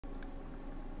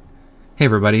Hey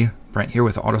everybody, Brent here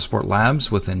with Autosport Labs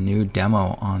with a new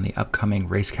demo on the upcoming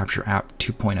RaceCapture app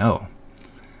 2.0.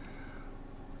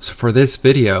 So for this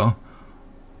video,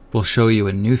 we'll show you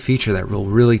a new feature that will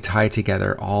really tie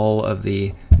together all of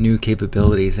the new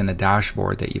capabilities in the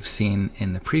dashboard that you've seen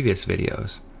in the previous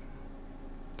videos.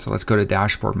 So let's go to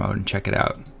dashboard mode and check it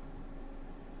out.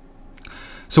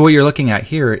 So what you're looking at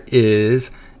here is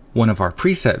one of our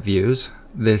preset views.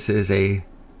 This is a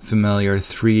familiar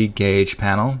 3-gauge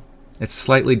panel. It's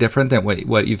slightly different than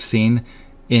what you've seen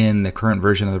in the current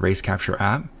version of the RaceCapture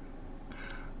app.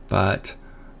 But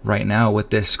right now with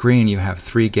this screen, you have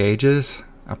 3 gauges,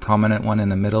 a prominent one in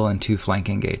the middle and 2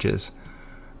 flanking gauges.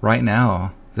 Right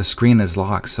now, the screen is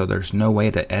locked, so there's no way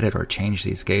to edit or change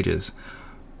these gauges.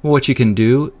 Well, what you can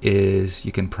do is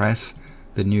you can press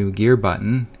the new gear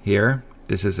button here.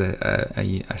 This is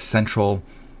a central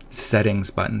settings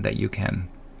button that you can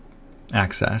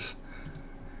access.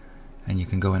 And you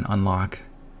can go and unlock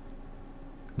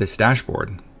this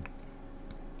dashboard.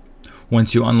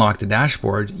 Once you unlock the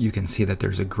dashboard, you can see that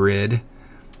there's a grid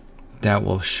that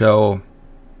will show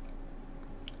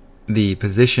the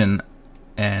position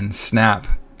and snap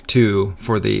to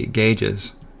for the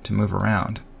gauges to move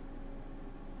around.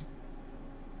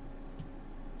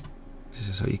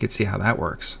 So you can see how that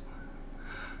works.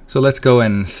 So let's go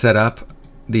and set up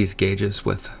these gauges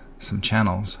with some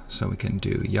channels. So we can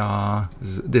do yaw.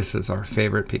 This is our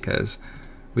favorite because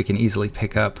we can easily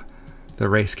pick up the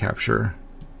RaceCapture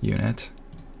unit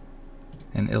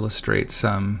and illustrate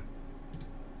some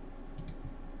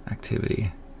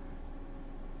activity.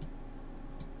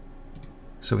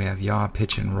 So we have yaw,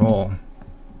 pitch, and roll.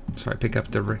 So I pick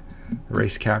up the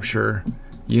RaceCapture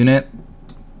unit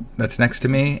that's next to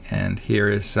me, and here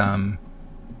is some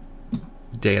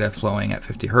data flowing at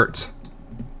 50 Hertz.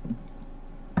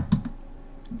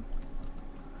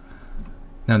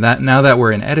 Now that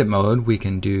we're in edit mode, we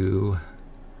can do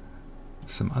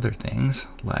some other things,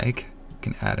 like we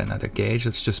can add another gauge.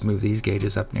 Let's just move these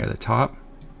gauges up near the top.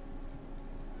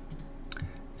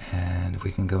 And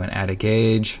we can go and add a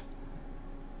gauge.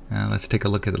 Let's take a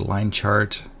look at the line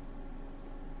chart.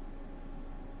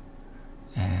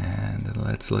 And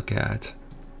let's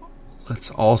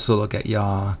also look at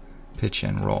yaw, pitch,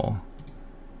 and roll.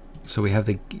 So we have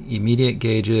the immediate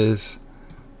gauges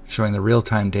showing the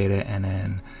real-time data, and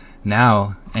then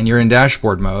now, and you're in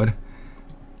dashboard mode,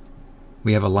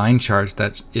 we have a line chart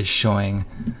that is showing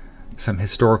some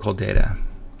historical data.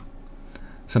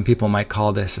 Some people might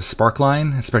call this a spark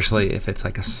line, especially if it's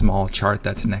like a small chart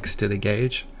that's next to the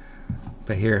gauge.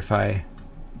 But here, if I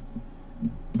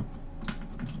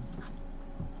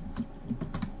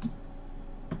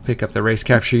pick up the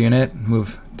RaceCapture unit,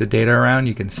 move the data around,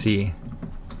 you can see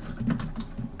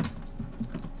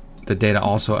the data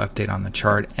also update on the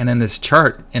chart. And then this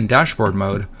chart in dashboard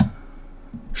mode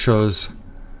shows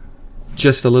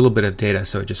just a little bit of data,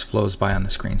 so it just flows by on the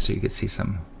screen, so you can see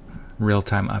some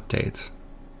real-time updates.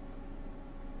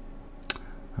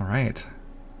 All right.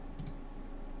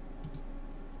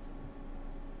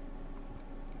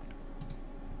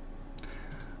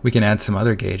 We can add some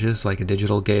other gauges, like a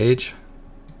digital gauge.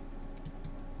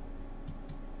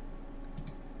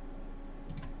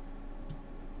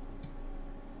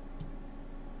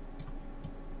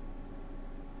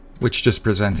 Which just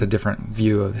presents a different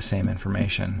view of the same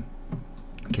information,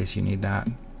 in case you need that.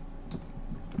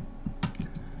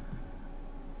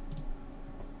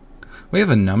 We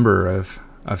have a number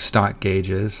of stock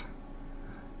gauges,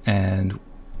 and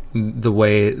the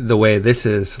way this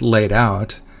is laid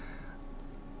out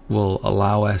will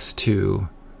allow us to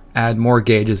add more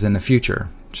gauges in the future,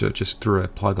 so just through a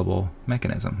pluggable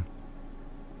mechanism.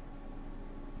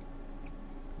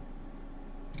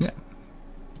 Yeah.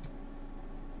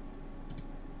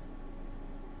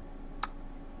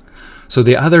 So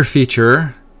the other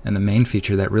feature, and the main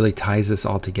feature that really ties this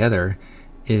all together,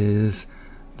 is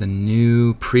the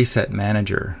new preset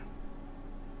manager.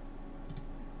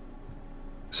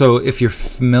 So if you're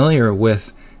familiar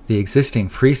with the existing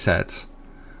presets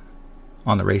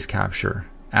on the RaceCapture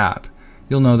app,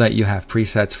 you'll know that you have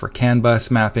presets for CAN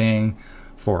bus mapping,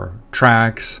 for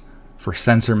tracks, for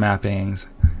sensor mappings,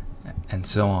 and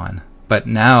so on. But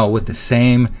now with the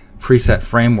same preset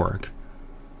framework,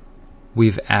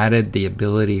 we've added the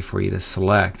ability for you to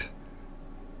select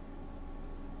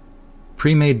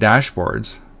pre-made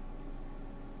dashboards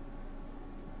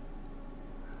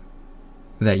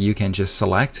that you can just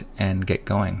select and get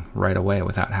going right away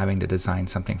without having to design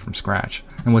something from scratch.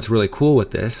 And what's really cool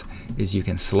with this is you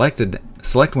can select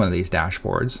one of these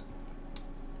dashboards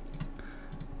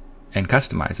and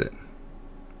customize it.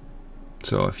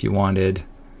 So if you wanted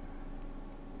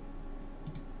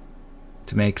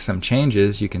to make some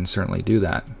changes, you can certainly do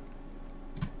that.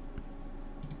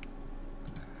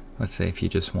 Let's say if you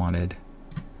just wanted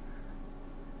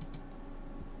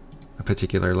a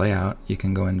particular layout, you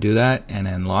can go and do that and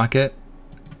then lock it,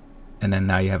 and then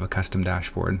now you have a custom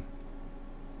dashboard.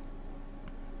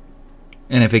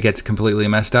 And if it gets completely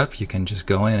messed up, you can just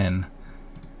go in and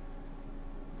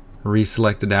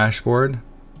reselect the dashboard,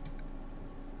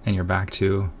 and you're back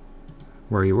to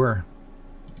where you were.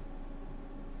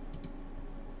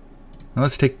 Now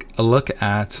let's take a look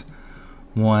at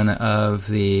one of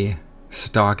the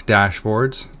stock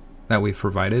dashboards that we've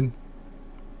provided,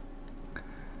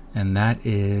 and that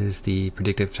is the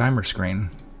predictive timer screen.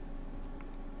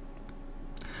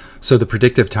 So the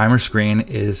predictive timer screen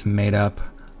is made up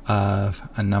of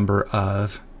a number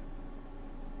of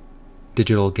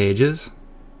digital gauges,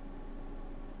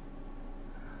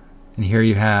 and here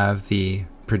you have the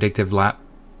predictive lap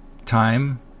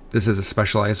time. This is a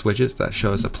specialized widget that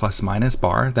shows a plus minus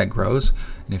bar that grows,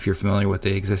 and if you're familiar with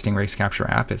the existing RaceCapture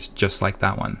app, it's just like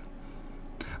that one.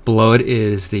 Below it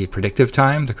is the predictive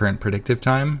time, the current predictive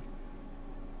time.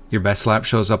 Your best lap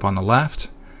shows up on the left,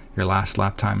 your last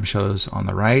lap time shows on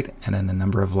the right, and then the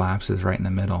number of laps is right in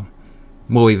the middle.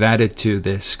 What we've added to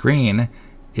this screen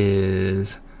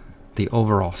is the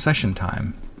overall session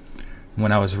time.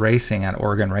 When I was racing at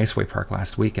Oregon Raceway Park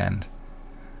last weekend,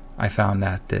 I found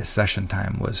that this session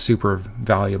time was super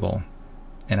valuable,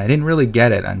 and I didn't really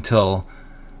get it until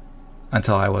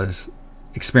I was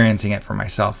experiencing it for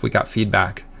myself. We got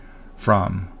feedback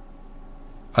from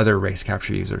other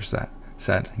RaceCapture users that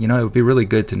said, you know, it would be really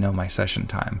good to know my session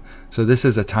time. So this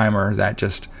is a timer that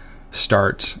just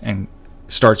starts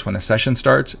when the session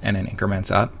starts and it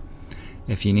increments up.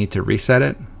 If you need to reset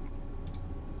it,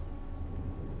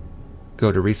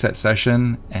 go to reset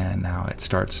session, and now it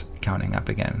starts counting up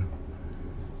again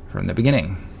from the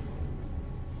beginning.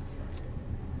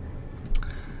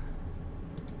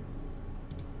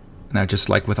 Now, just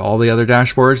like with all the other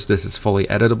dashboards, this is fully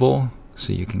editable,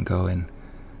 so you can go and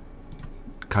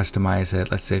customize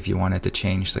it. Let's say if you wanted to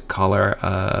change the color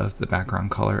of the background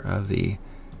color of the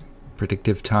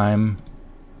predictive time,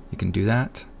 you can do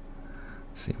that.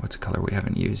 Let's see, what's a color we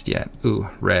haven't used yet? Ooh,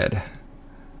 red.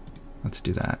 Let's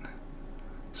do that.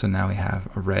 So now we have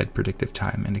a red predictive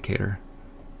time indicator.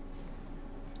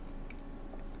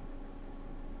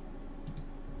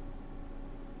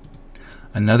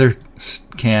 Another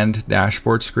canned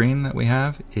dashboard screen that we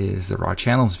have is the raw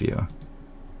channels view.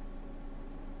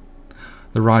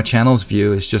 The raw channels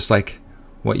view is just like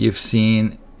what you've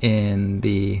seen in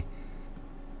the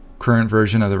current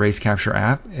version of the RaceCapture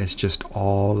app. It's just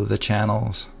all of the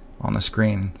channels on the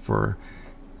screen for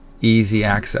easy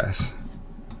access.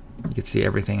 You can see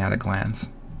everything at a glance.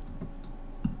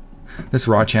 This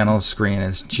raw channels screen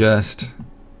is just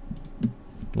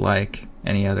like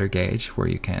any other gauge, where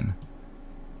you can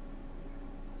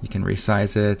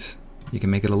resize it, you can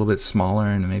make it a little bit smaller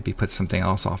and maybe put something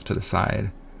else off to the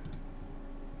side.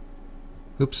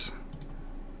 Oops.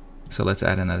 So let's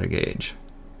add another gauge.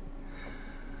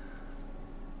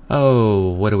 Oh,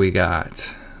 what do we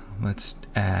got? Let's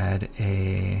add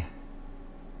a...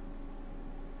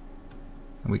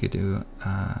 We could do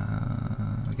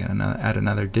again, add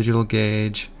another digital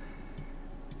gauge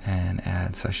and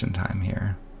add session time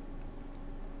here.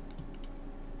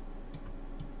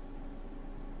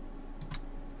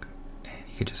 And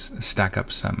you could just stack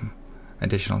up some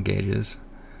additional gauges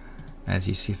as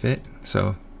you see fit.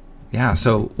 So yeah,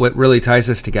 so what really ties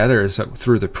this together is that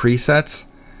through the presets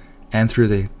and through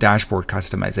the dashboard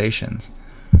customizations,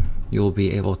 you'll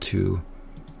be able to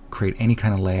create any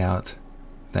kind of layout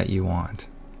that you want.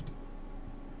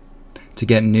 To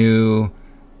get new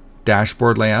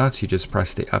dashboard layouts, you just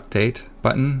press the update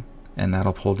button, and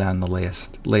that'll pull down the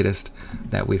latest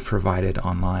that we've provided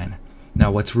online.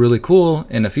 Now, what's really cool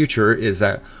in the future is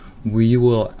that we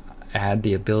will add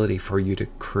the ability for you to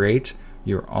create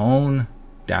your own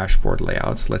dashboard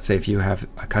layouts. Let's say if you have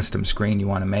a custom screen you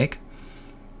want to make,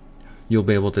 you'll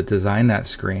be able to design that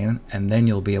screen, and then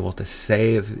you'll be able to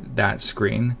save that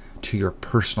screen to your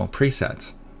personal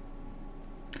presets.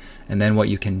 And then what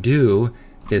you can do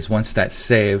is, once that's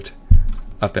saved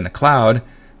up in the cloud,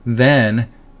 then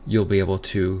you'll be able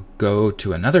to go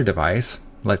to another device,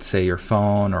 let's say your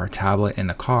phone or a tablet in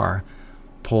the car,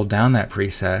 pull down that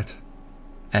preset,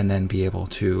 and then be able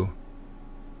to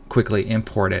quickly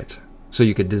import it. So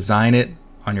you could design it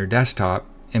on your desktop,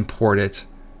 import it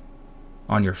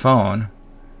on your phone,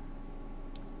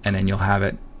 and then you'll have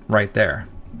it right there.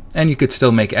 And you could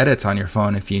still make edits on your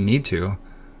phone if you need to,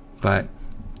 but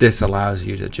this allows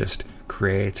you to just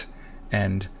create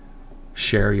and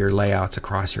share your layouts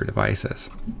across your devices.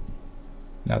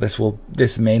 Now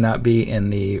this may not be in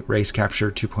the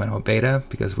RaceCapture 2.0 beta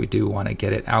because we do want to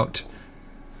get it out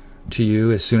to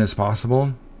you as soon as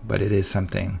possible, but it is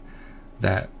something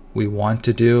that we want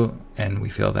to do, and we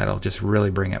feel that'll just really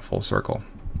bring it full circle.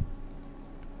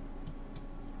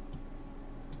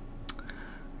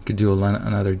 We could do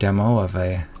another demo of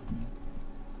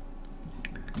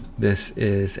this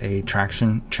is a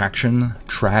traction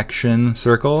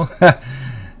circle.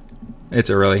 It's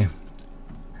early.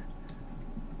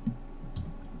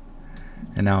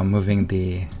 And now I'm moving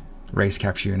the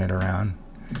RaceCapture unit around,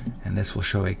 and this will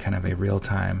show a kind of a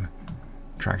real-time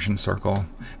traction circle.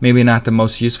 Maybe not the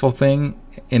most useful thing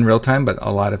in real time, but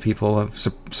a lot of people have,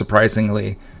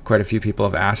 surprisingly, quite a few people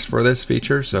have asked for this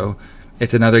feature. So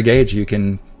it's another gauge. You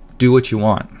can do what you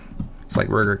want. It's like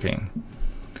Burger King.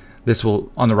 This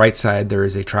will, on the right side, there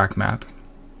is a track map.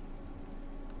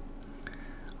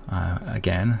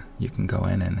 Again, you can go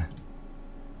in and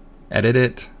edit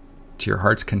it to your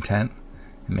heart's content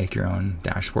and make your own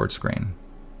dashboard screen.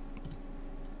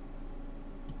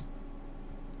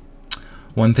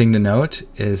 One thing to note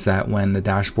is that when the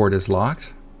dashboard is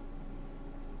locked,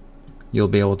 you'll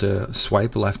be able to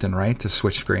swipe left and right to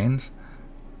switch screens.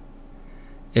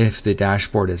 If the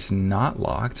dashboard is not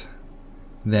locked,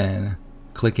 then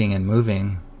clicking and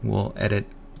moving will edit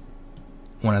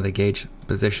one of the gauge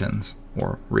positions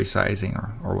or resizing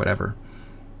or whatever.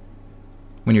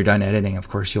 When you're done editing, of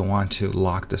course, you'll want to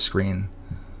lock the screen,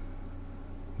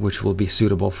 which will be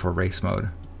suitable for race mode.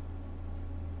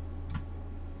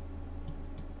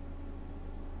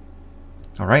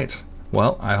 All right,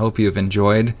 well, I hope you've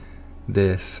enjoyed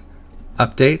this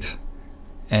update,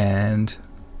 and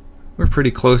we're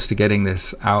pretty close to getting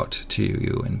this out to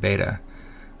you in beta.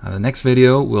 The next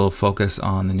video will focus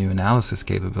on the new analysis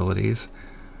capabilities,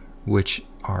 which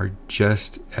are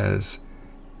just as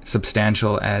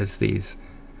substantial as this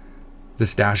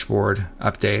dashboard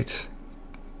update,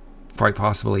 quite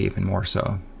possibly even more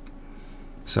so.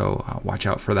 So watch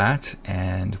out for that,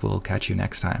 and we'll catch you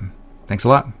next time. Thanks a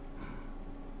lot.